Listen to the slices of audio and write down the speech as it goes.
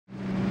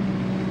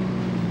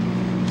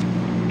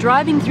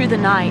Driving through the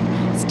night,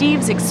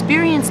 Steve's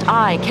experienced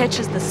eye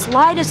catches the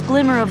slightest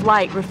glimmer of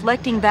light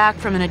reflecting back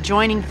from an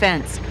adjoining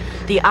fence,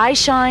 the eye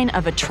shine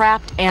of a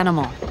trapped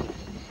animal.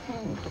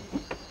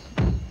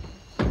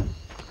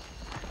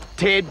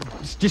 Ted,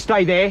 just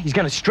stay there. He's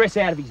going to stress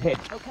out of his head.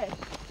 Okay.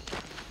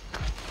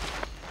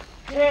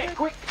 Yeah,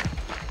 quick.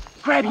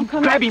 Grab him,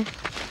 grab him.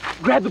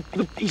 Grab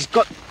the he's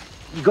got,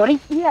 you got him?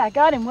 Yeah, I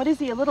got him. What is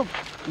he, a little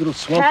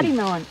swampy. patty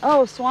melon?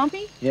 Oh,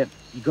 swampy? Yep.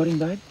 You got him,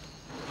 babe?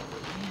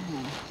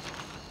 Yeah.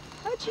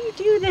 How'd you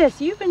do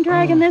this? You've been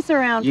dragging this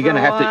around you're for a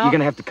gonna have while. You're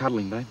gonna have to cuddle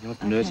him, babe. You'll have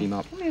to nurse him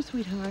up. Come here,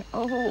 sweetheart.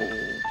 Oh,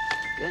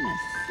 goodness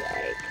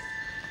sakes.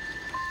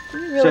 You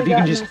really So if you got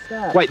can just messed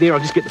up. wait there, I'll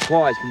just get the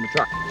pliers from the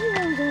truck. You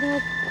really got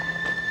up.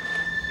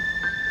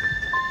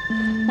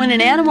 When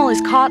an animal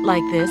is caught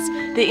like this,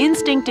 the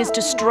instinct is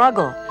to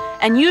struggle,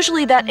 and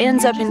usually that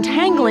ends up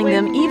entangling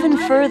them even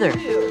further.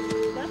 That's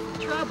the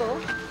trouble.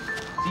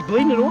 Is he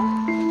bleeding at all?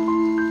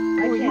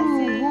 I can't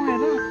see. Why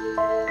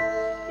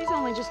not? He's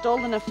only just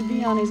old enough to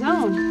be on his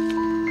own.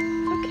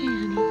 It's okay,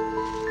 honey.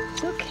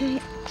 It's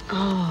okay.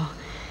 Oh,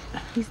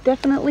 he's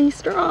definitely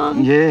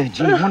strong. Yeah,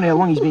 gee, I wonder how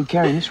long he's been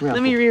carrying this around.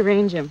 Let me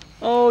rearrange him.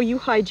 Oh, you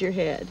hide your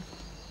head.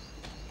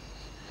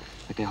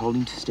 Okay, hold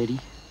him steady.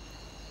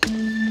 Got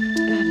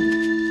him.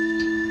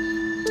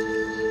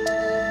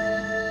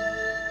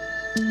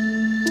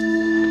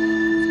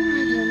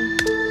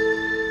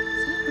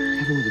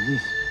 Have a look at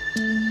this.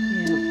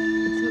 Yeah,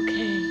 it's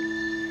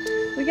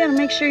okay. We gotta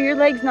make sure your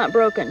leg's not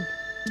broken.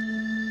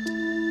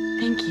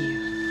 Thank you.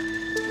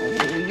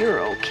 Oh, you're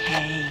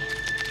okay.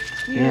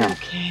 You're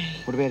okay.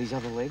 What about his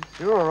other leg?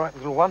 You're all right,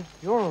 little one.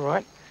 You're all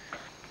right.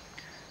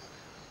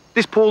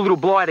 This poor little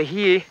blighter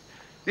here,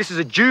 this is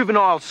a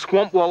juvenile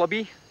swamp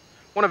wallaby,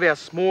 one of our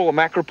smaller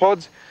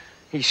macropods.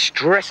 He's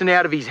stressing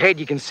out of his head.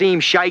 You can see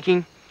him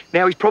shaking.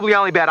 Now, he's probably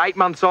only about 8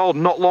 months old,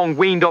 not long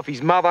weaned off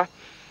his mother.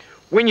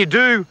 When you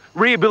do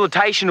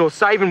rehabilitation or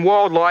saving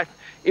wildlife,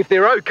 if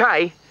they're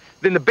okay,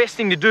 then the best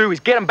thing to do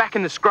is get them back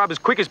in the scrub as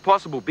quick as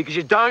possible, because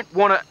you don't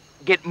want to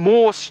get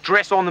more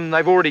stress on them than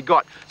they've already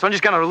got. So I'm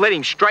just going to let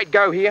him straight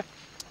go here.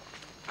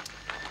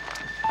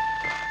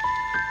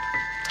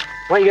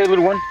 Away you go,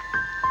 little one.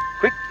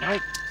 Quick, no.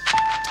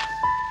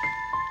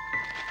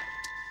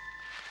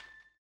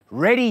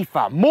 Ready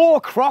for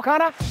more Croc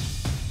Hunter?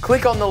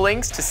 Click on the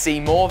links to see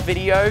more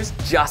videos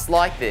just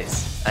like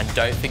this. And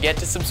don't forget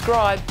to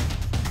subscribe.